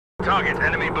Target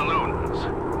enemy balloons.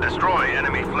 Destroy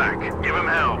enemy flak. Give them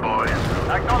hell, boys.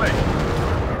 Acknowledged.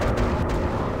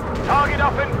 Target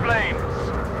up in flames.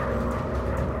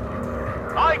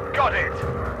 I got it.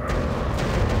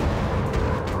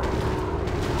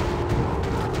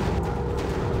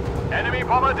 Enemy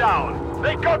bomber down.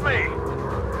 They got me.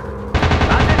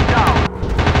 Bandit down.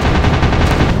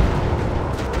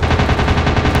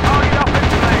 Target up in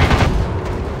flames.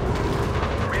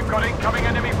 We've got incoming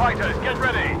enemy fighters. Get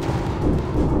ready.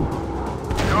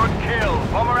 Good kill.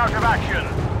 Bomber out of action.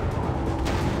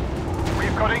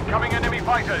 We've got incoming enemy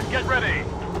fighters. Get ready.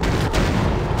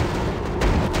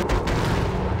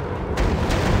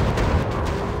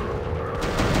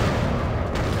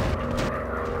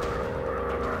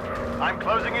 I'm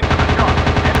closing into the shot.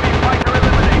 Enemy fighter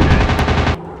eliminated.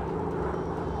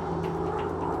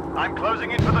 I'm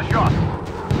closing into the shot.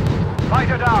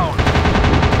 Fighter down.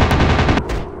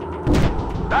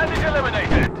 Bandit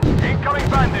eliminated. Incoming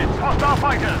bandits. Hostile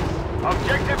fighters.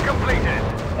 Objective completed.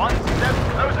 One step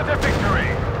closer to victory.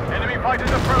 Enemy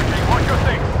fighters approaching. Watch your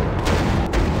six.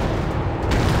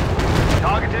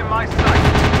 Target in my sight.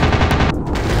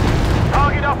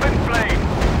 Target up in flames.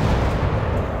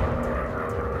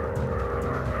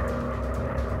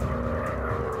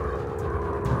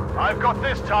 I've got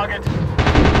this target.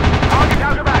 Target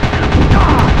out of action.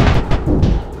 Ah!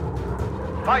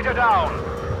 Fighter down.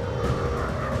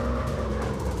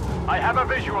 I have a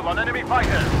visual on enemy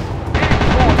fighters.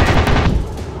 Escorted.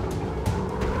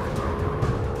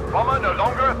 Bomber no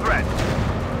longer a threat.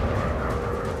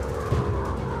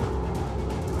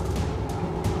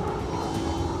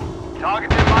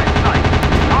 Target in my sight.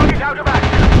 Target out of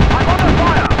action. I'm under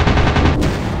fire.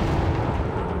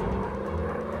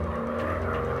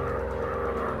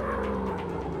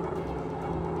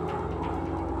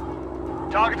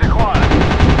 Target acquired.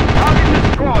 Target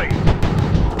destroyed.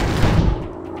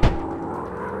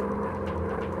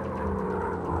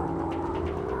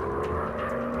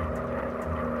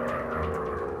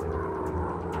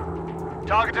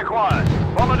 Target acquired.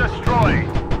 Bomber destroyed.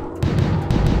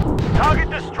 Target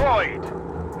destroyed.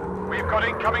 We've got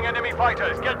incoming enemy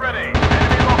fighters. Get ready.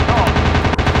 Enemy locked on.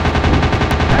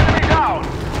 Enemy down.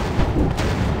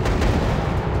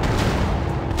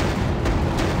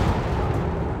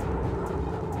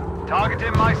 Target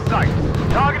in my sight.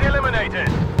 Target eliminated.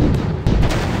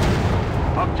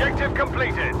 Objective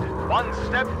completed. One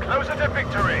step closer to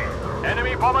victory.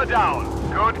 Enemy bomber down.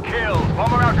 Good kill.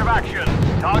 Bomber out of action.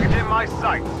 Target in my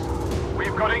sights.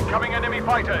 We've got incoming enemy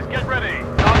fighters. Get ready.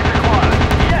 Target acquired.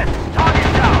 Yes!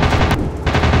 Target down.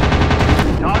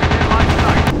 Target in my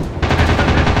sights. System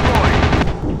destroyed.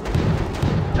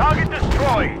 Target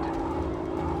destroyed.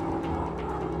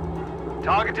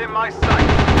 Target in my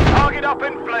sights. Target up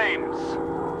in flames.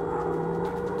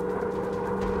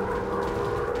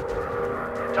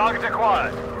 Target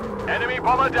acquired. Enemy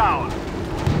bomber down.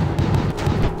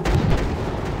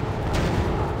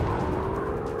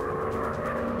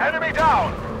 Enemy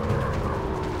down!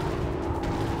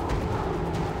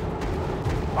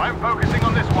 I'm focusing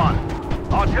on this one.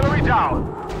 Artillery down.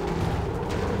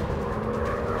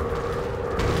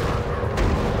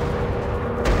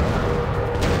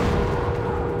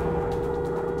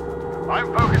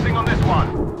 I'm focusing on this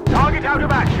one. Target out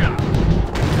of action.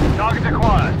 Target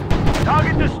acquired.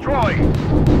 Target destroyed.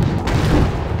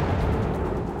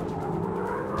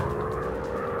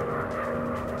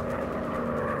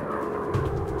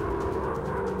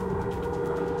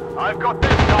 I've got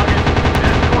this target.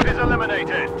 Escort is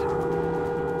eliminated.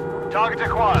 Target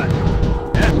acquired.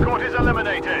 Escort is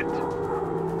eliminated.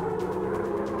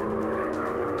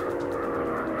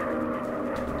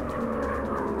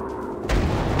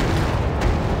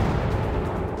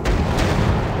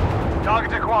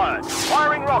 Target acquired.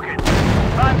 Firing rockets.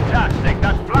 Fantastic.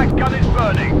 That flak gun is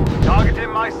burning. Target in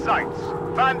my sights.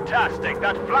 Fantastic.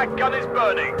 That flak gun is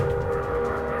burning.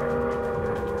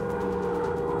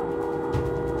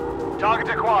 Target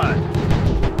acquired.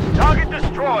 Target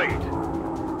destroyed.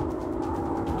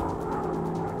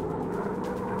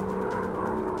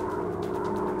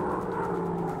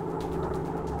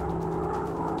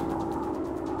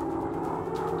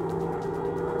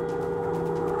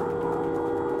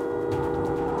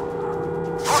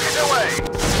 Rocket away.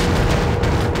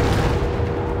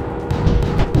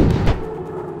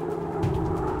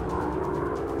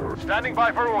 Standing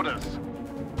by for orders.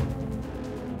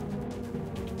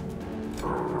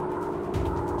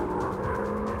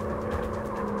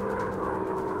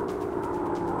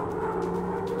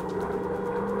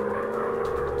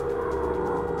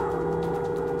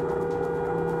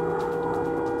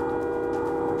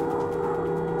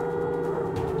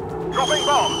 Dropping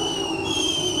bombs.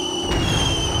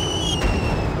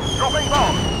 Dropping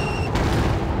bombs!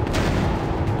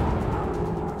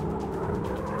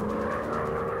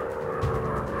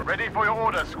 Ready for your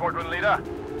orders, squadron leader.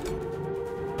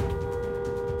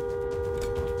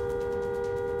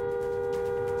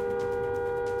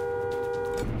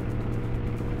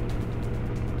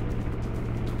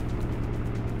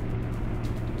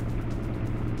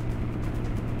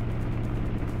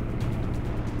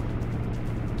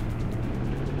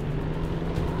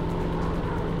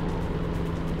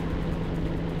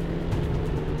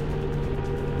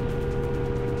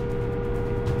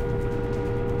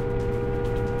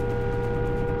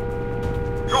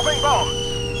 Dropping bombs!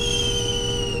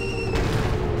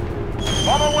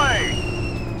 Bomb away!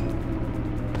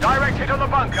 Direct hit on the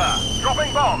bunker!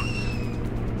 Dropping bombs!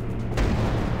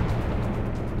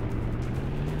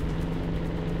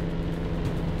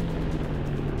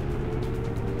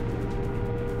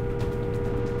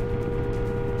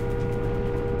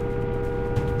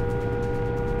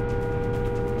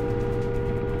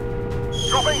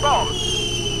 Dropping bombs!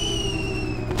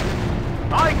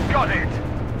 I got it!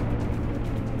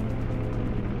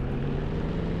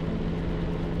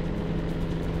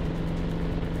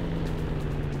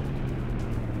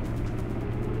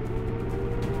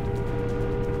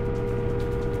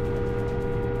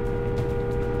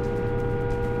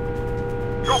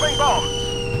 Dropping bombs!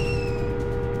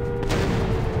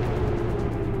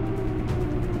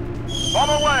 Bomb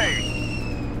away!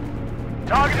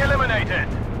 Target eliminated!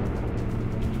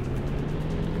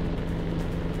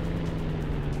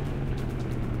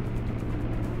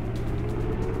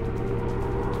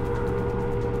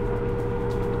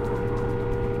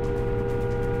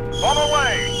 Bomb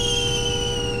away!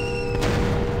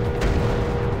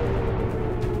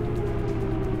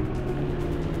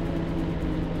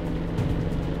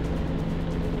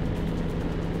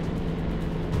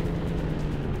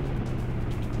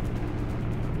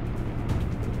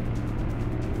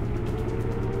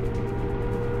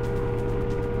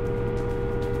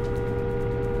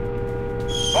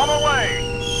 Bomb away!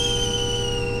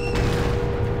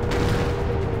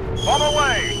 Bomb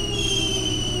away!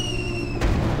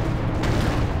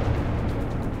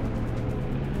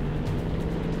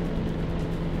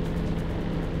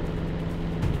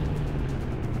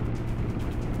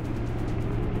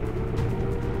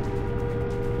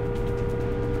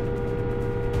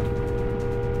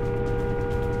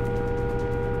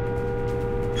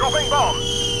 Dropping bombs!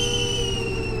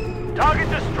 Target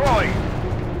destroyed!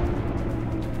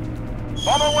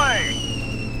 Bomb away!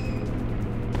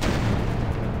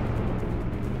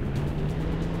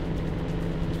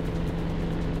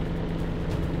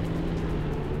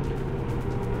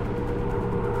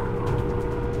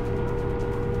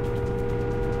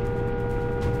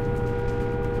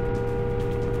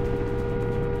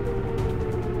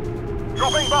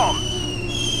 Dropping bombs!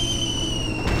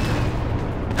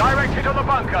 Direct hit on the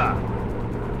bunker!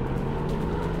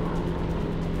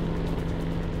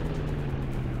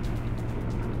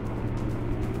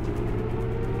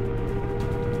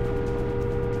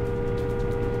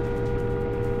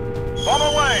 Bomb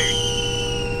away!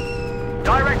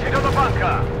 Direct hit on the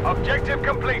bunker! Objective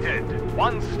completed.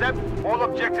 One step, all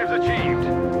objectives achieved.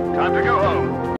 Time to go home.